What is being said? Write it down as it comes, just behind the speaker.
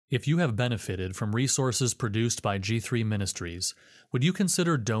If you have benefited from resources produced by G3 Ministries, would you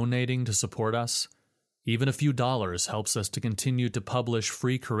consider donating to support us? Even a few dollars helps us to continue to publish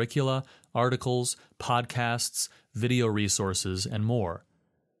free curricula, articles, podcasts, video resources, and more.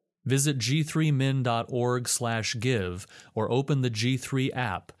 Visit g3min.org/give or open the G3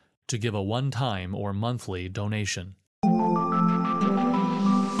 app to give a one-time or monthly donation.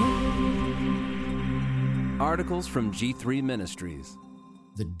 Articles from G3 Ministries.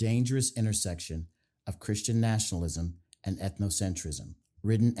 The Dangerous Intersection of Christian Nationalism and Ethnocentrism,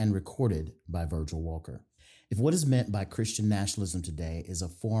 written and recorded by Virgil Walker. If what is meant by Christian nationalism today is a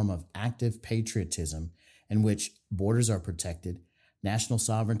form of active patriotism in which borders are protected, national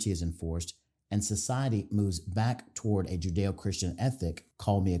sovereignty is enforced, and society moves back toward a Judeo-Christian ethic,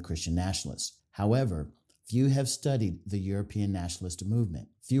 call me a Christian nationalist. However, few have studied the European nationalist movement.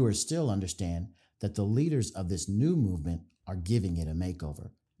 Fewer still understand that the leaders of this new movement are giving it a makeover.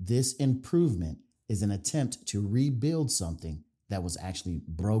 This improvement is an attempt to rebuild something that was actually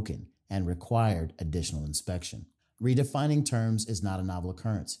broken and required additional inspection. Redefining terms is not a novel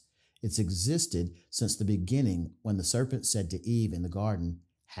occurrence. It's existed since the beginning when the serpent said to Eve in the garden,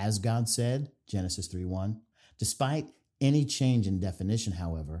 "Has God said?" Genesis 3:1. Despite any change in definition,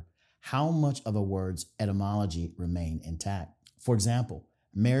 however, how much of a word's etymology remain intact? For example,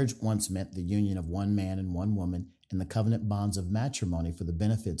 marriage once meant the union of one man and one woman in the covenant bonds of matrimony for the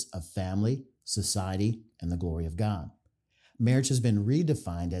benefits of family, society, and the glory of God. Marriage has been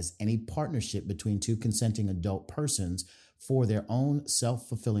redefined as any partnership between two consenting adult persons for their own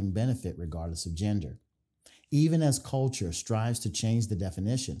self-fulfilling benefit regardless of gender. Even as culture strives to change the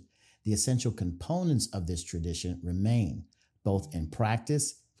definition, the essential components of this tradition remain, both in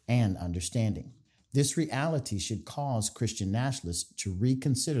practice and understanding. This reality should cause Christian nationalists to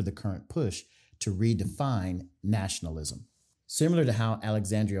reconsider the current push to redefine nationalism. Similar to how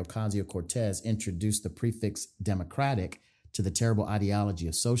Alexandria Ocasio-Cortez introduced the prefix democratic to the terrible ideology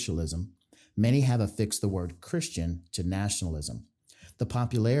of socialism, many have affixed the word Christian to nationalism. The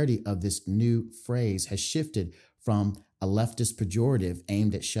popularity of this new phrase has shifted from a leftist pejorative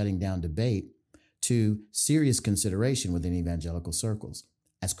aimed at shutting down debate to serious consideration within evangelical circles.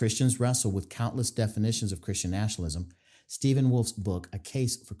 As Christians wrestle with countless definitions of Christian nationalism, Stephen Wolfe's book, A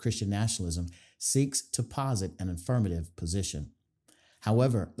Case for Christian Nationalism, seeks to posit an affirmative position.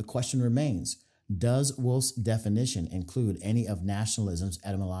 However, the question remains, does Wolfe's definition include any of nationalism's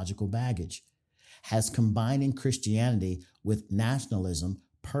etymological baggage? Has combining Christianity with nationalism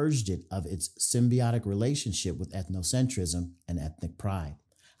purged it of its symbiotic relationship with ethnocentrism and ethnic pride?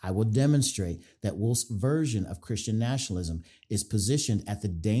 I will demonstrate that Wolfe's version of Christian nationalism is positioned at the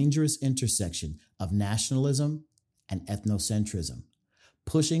dangerous intersection of nationalism and ethnocentrism,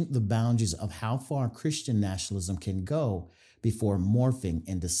 pushing the boundaries of how far Christian nationalism can go before morphing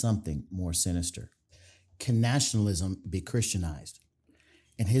into something more sinister. Can nationalism be Christianized?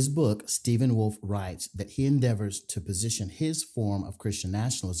 In his book, Stephen Wolfe writes that he endeavors to position his form of Christian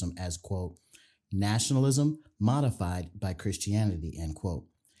nationalism as, quote, nationalism modified by Christianity, end quote.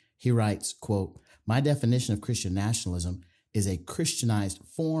 He writes, quote, my definition of Christian nationalism is a Christianized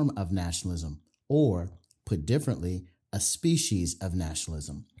form of nationalism, or, put differently, a species of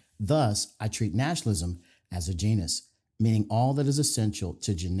nationalism. Thus, I treat nationalism as a genus, meaning all that is essential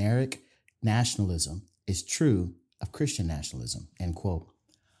to generic nationalism is true of Christian nationalism, end quote.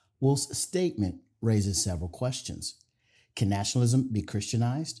 Wolfe's statement raises several questions. Can nationalism be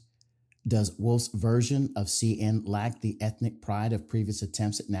Christianized? Does Wolfe's version of CN lack the ethnic pride of previous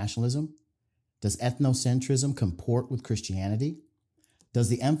attempts at nationalism? Does ethnocentrism comport with Christianity? Does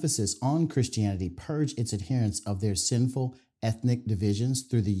the emphasis on Christianity purge its adherents of their sinful ethnic divisions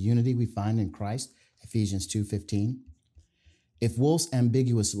through the unity we find in Christ, Ephesians 2:15? If Wolfe's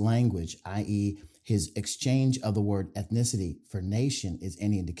ambiguous language, i.e., his exchange of the word ethnicity for nation is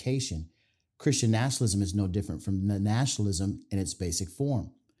any indication, Christian nationalism is no different from nationalism in its basic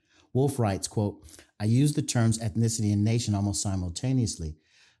form. Wolfe writes, quote, I use the terms ethnicity and nation almost simultaneously.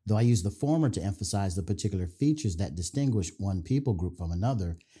 Though I use the former to emphasize the particular features that distinguish one people group from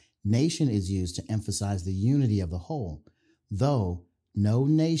another, nation is used to emphasize the unity of the whole, though no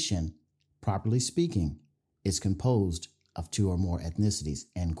nation, properly speaking, is composed of two or more ethnicities,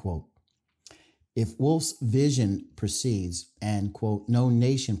 end quote. If Wolfe's vision proceeds and, quote, no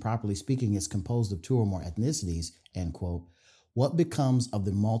nation, properly speaking, is composed of two or more ethnicities, end quote, what becomes of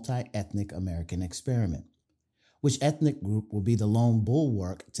the multi-ethnic American experiment? Which ethnic group will be the lone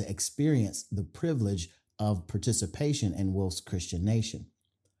bulwark to experience the privilege of participation in Wolfe's Christian nation?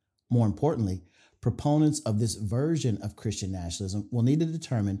 More importantly, proponents of this version of Christian nationalism will need to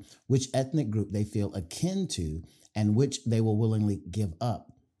determine which ethnic group they feel akin to and which they will willingly give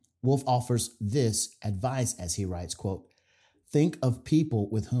up. Wolff offers this advice as he writes, quote, think of people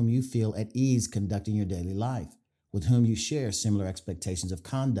with whom you feel at ease conducting your daily life, with whom you share similar expectations of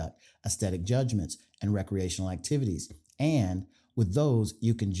conduct, aesthetic judgments, and recreational activities, and with those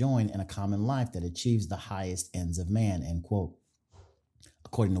you can join in a common life that achieves the highest ends of man, end quote.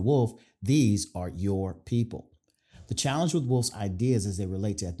 According to Wolff, these are your people. The challenge with Wolff's ideas as they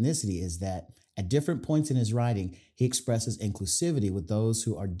relate to ethnicity is that at different points in his writing, he expresses inclusivity with those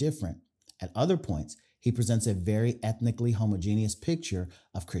who are different. At other points, he presents a very ethnically homogeneous picture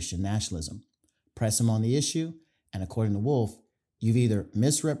of Christian nationalism. Press him on the issue, and according to Wolff, you've either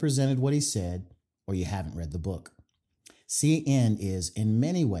misrepresented what he said or you haven't read the book. CN is, in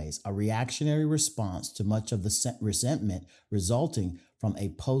many ways, a reactionary response to much of the resentment resulting from a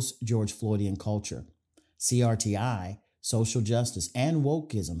post-George Floydian culture. CRTI, social justice, and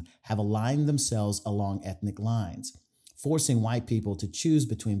wokeism have aligned themselves along ethnic lines, forcing white people to choose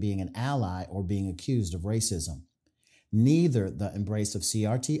between being an ally or being accused of racism. Neither the embrace of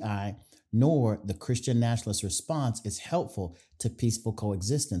CRTI nor the Christian nationalist response is helpful to peaceful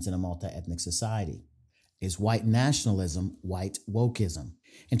coexistence in a multi-ethnic society. Is white nationalism white wokeism?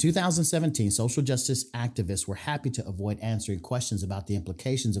 In 2017, social justice activists were happy to avoid answering questions about the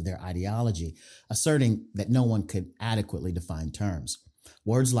implications of their ideology, asserting that no one could adequately define terms.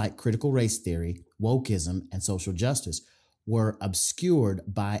 Words like critical race theory, wokeism, and social justice were obscured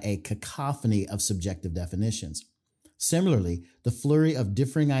by a cacophony of subjective definitions. Similarly, the flurry of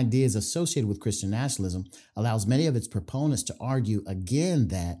differing ideas associated with Christian nationalism allows many of its proponents to argue again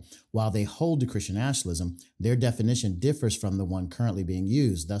that while they hold to Christian nationalism, their definition differs from the one currently being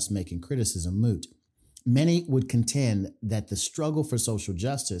used, thus making criticism moot. Many would contend that the struggle for social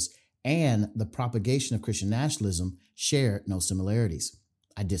justice and the propagation of Christian nationalism share no similarities.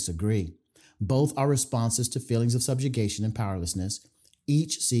 I disagree. Both are responses to feelings of subjugation and powerlessness.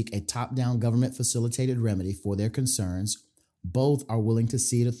 Each seek a top-down government-facilitated remedy for their concerns. Both are willing to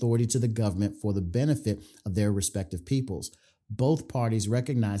cede authority to the government for the benefit of their respective peoples. Both parties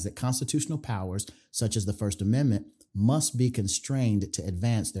recognize that constitutional powers, such as the First Amendment, must be constrained to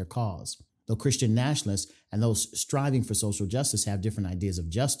advance their cause. Though Christian nationalists and those striving for social justice have different ideas of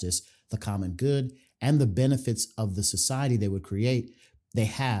justice, the common good, and the benefits of the society they would create, they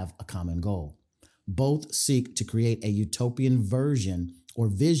have a common goal. Both seek to create a utopian version or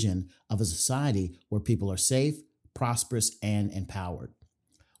vision of a society where people are safe, prosperous, and empowered.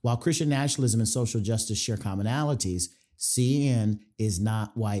 While Christian nationalism and social justice share commonalities, CN is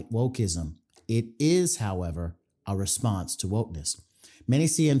not white wokeism. It is, however, a response to wokeness. Many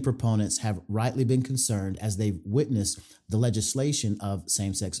CN proponents have rightly been concerned as they've witnessed the legislation of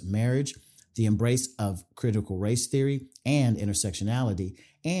same-sex marriage, the embrace of critical race theory and intersectionality,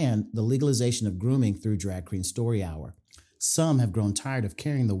 and the legalization of grooming through Drag Queen Story Hour. Some have grown tired of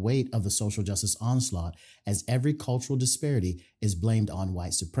carrying the weight of the social justice onslaught as every cultural disparity is blamed on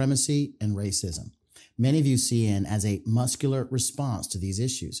white supremacy and racism. Many view CN as a muscular response to these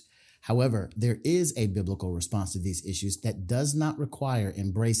issues. However, there is a biblical response to these issues that does not require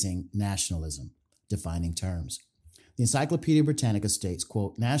embracing nationalism. Defining terms. The Encyclopedia Britannica states,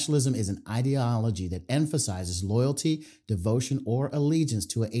 quote, nationalism is an ideology that emphasizes loyalty, devotion, or allegiance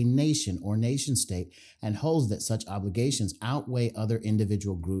to a nation or nation state and holds that such obligations outweigh other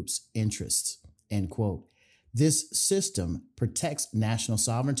individual groups' interests, end quote. This system protects national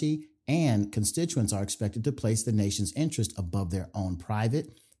sovereignty, and constituents are expected to place the nation's interest above their own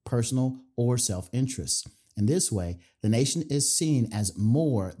private, personal, or self-interests. In this way, the nation is seen as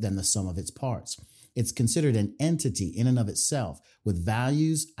more than the sum of its parts. It's considered an entity in and of itself with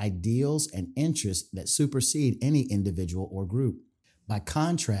values, ideals, and interests that supersede any individual or group. By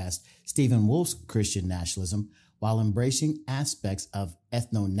contrast, Stephen Wolff's Christian nationalism, while embracing aspects of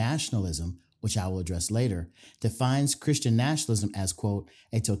ethno-nationalism, which I will address later, defines Christian nationalism as, quote,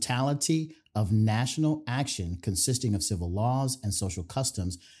 a totality of national action consisting of civil laws and social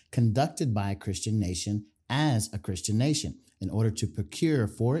customs conducted by a Christian nation as a Christian nation, in order to procure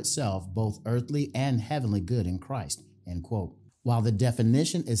for itself both earthly and heavenly good in Christ, end quote. While the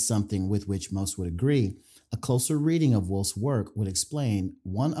definition is something with which most would agree, a closer reading of Wolff's work would explain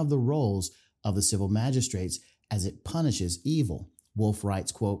one of the roles of the civil magistrates as it punishes evil. Wolff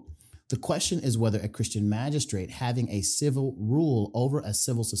writes, quote, the question is whether a Christian magistrate having a civil rule over a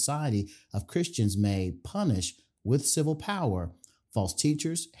civil society of Christians may punish with civil power false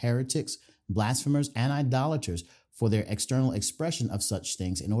teachers, heretics, blasphemers, and idolaters for their external expression of such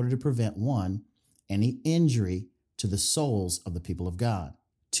things in order to prevent, 1, any injury to the souls of the people of God,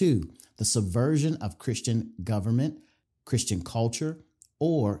 2, the subversion of Christian government, Christian culture,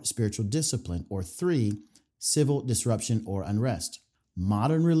 or spiritual discipline, or 3, civil disruption or unrest.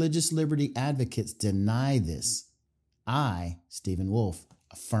 Modern religious liberty advocates deny this. I, Stephen Wolfe,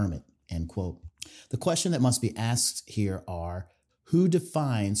 affirm it, end quote. The question that must be asked here are, who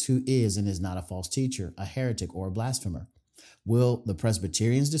defines who is and is not a false teacher, a heretic, or a blasphemer? Will the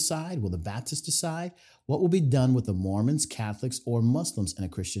Presbyterians decide? Will the Baptists decide? What will be done with the Mormons, Catholics, or Muslims in a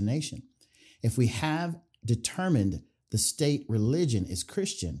Christian nation? If we have determined the state religion is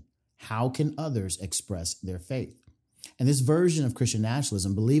Christian, how can others express their faith? And this version of Christian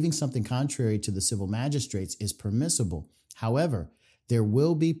nationalism, believing something contrary to the civil magistrates, is permissible. However, there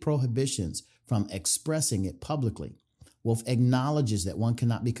will be prohibitions from expressing it publicly. Wolfe acknowledges that one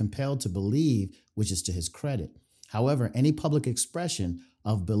cannot be compelled to believe, which is to his credit. However, any public expression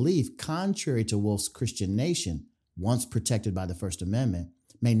of belief contrary to Wolfe's Christian nation, once protected by the First Amendment,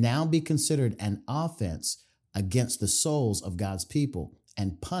 may now be considered an offense against the souls of God's people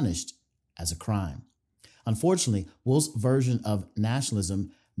and punished as a crime. Unfortunately, Wolfe's version of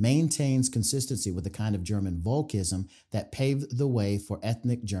nationalism maintains consistency with the kind of German Volkism that paved the way for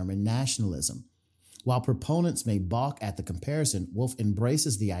ethnic German nationalism. While proponents may balk at the comparison, Wolfe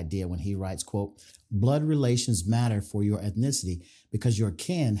embraces the idea when he writes, quote, "Blood relations matter for your ethnicity because your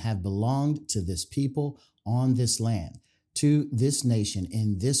kin have belonged to this people on this land, to this nation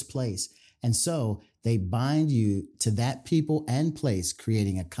in this place, and so they bind you to that people and place,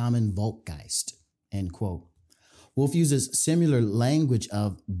 creating a common Volkgeist," end quote. Wolfe uses similar language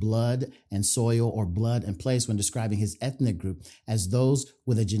of blood and soil or blood and place when describing his ethnic group as those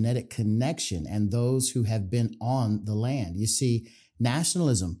with a genetic connection and those who have been on the land. You see,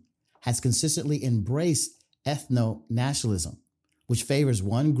 nationalism has consistently embraced ethno-nationalism, which favors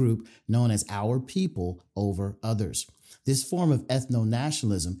one group known as our people over others. This form of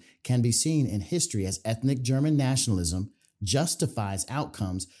ethno-nationalism can be seen in history as ethnic German nationalism justifies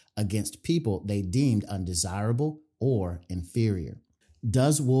outcomes against people they deemed undesirable or inferior.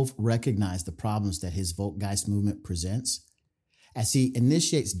 Does Wolfe recognize the problems that his Volkgeist movement presents? As he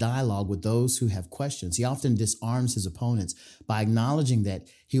initiates dialogue with those who have questions, he often disarms his opponents by acknowledging that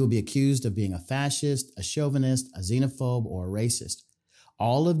he will be accused of being a fascist, a chauvinist, a xenophobe, or a racist.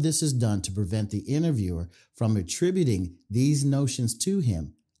 All of this is done to prevent the interviewer from attributing these notions to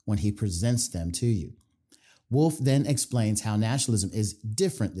him when he presents them to you. Wolfe then explains how nationalism is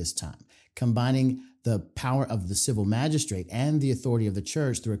different this time, combining the power of the civil magistrate and the authority of the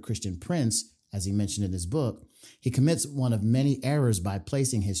church through a Christian prince, as he mentioned in his book. He commits one of many errors by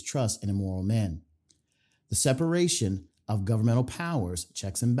placing his trust in immoral men. The separation of governmental powers,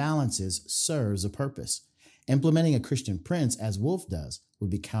 checks and balances, serves a purpose. Implementing a Christian prince, as Wolfe does, would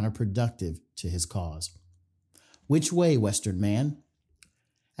be counterproductive to his cause. Which way, Western man?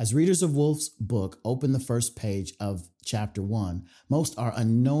 As readers of Wolfe's book open the first page of chapter 1, most are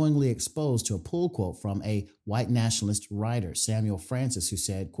unknowingly exposed to a pull quote from a white nationalist writer, Samuel Francis, who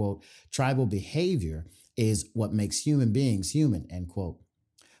said, quote, "Tribal behavior is what makes human beings human," end quote.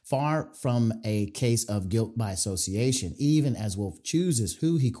 Far from a case of guilt by association, even as Wolfe chooses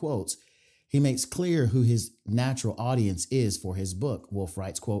who he quotes, he makes clear who his natural audience is for his book. Wolfe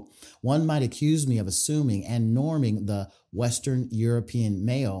writes, quote, "One might accuse me of assuming and norming the Western European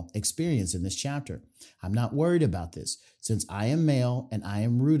male experience in this chapter. I'm not worried about this, since I am male and I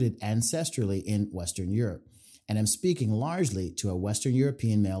am rooted ancestrally in Western Europe, and am speaking largely to a Western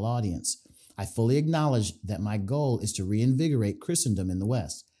European male audience. I fully acknowledge that my goal is to reinvigorate Christendom in the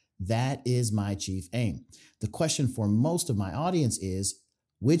West. That is my chief aim. The question for most of my audience is,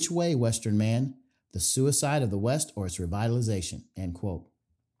 which way, Western man? The suicide of the West or its revitalization?" End quote.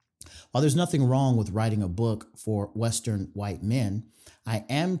 While there's nothing wrong with writing a book for Western white men, I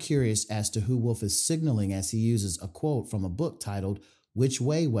am curious as to who Wolfe is signaling as he uses a quote from a book titled "Which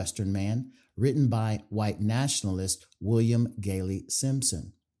Way, Western Man?" written by white nationalist William Gailey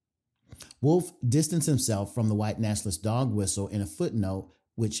Simpson. Wolfe distanced himself from the white nationalist dog whistle in a footnote,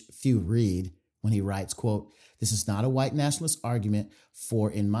 which few read, when he writes, quote, "This is not a white nationalist argument,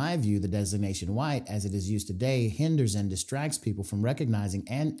 for in my view, the designation white as it is used today hinders and distracts people from recognizing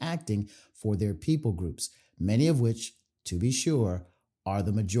and acting for their people groups, many of which, to be sure, are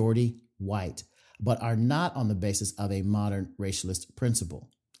the majority white, but are not on the basis of a modern racialist principle,"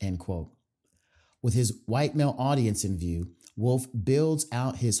 end quote. With his white male audience in view, Wolfe builds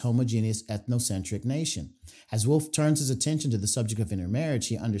out his homogeneous ethnocentric nation. As Wolfe turns his attention to the subject of intermarriage,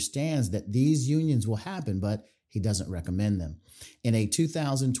 he understands that these unions will happen, but he doesn't recommend them. In a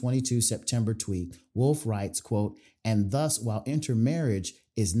 2022 September tweet, Wolfe writes, quote, "And thus, while intermarriage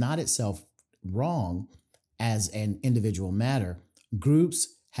is not itself wrong as an individual matter, groups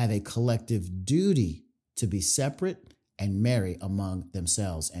have a collective duty to be separate and marry among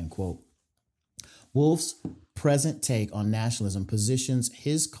themselves," end quote. Wolfe's present take on nationalism positions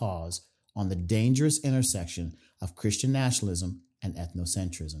his cause on the dangerous intersection of Christian nationalism and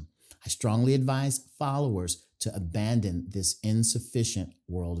ethnocentrism. I strongly advise followers to abandon this insufficient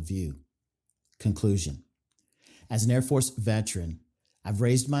worldview. Conclusion. As an Air Force veteran, I've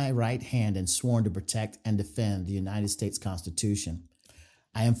raised my right hand and sworn to protect and defend the United States Constitution.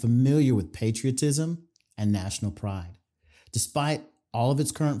 I am familiar with patriotism and national pride. Despite all of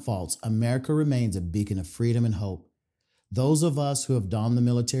its current faults, America remains a beacon of freedom and hope. Those of us who have donned the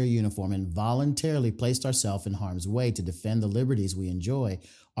military uniform and voluntarily placed ourselves in harm's way to defend the liberties we enjoy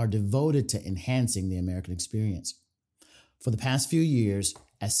are devoted to enhancing the American experience. For the past few years,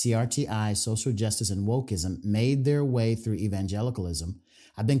 as CRTI, social justice, and wokeism made their way through evangelicalism,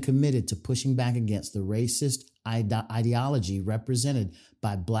 I've been committed to pushing back against the racist ideology represented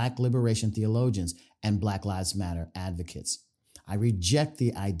by Black liberation theologians and Black Lives Matter advocates. I reject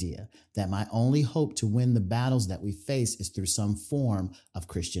the idea that my only hope to win the battles that we face is through some form of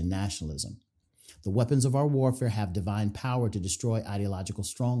Christian nationalism. The weapons of our warfare have divine power to destroy ideological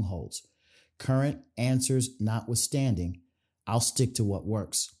strongholds. Current answers notwithstanding, I'll stick to what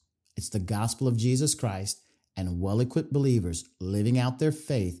works. It's the gospel of Jesus Christ and well-equipped believers living out their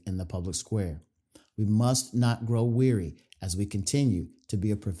faith in the public square. We must not grow weary as we continue to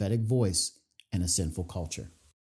be a prophetic voice in a sinful culture.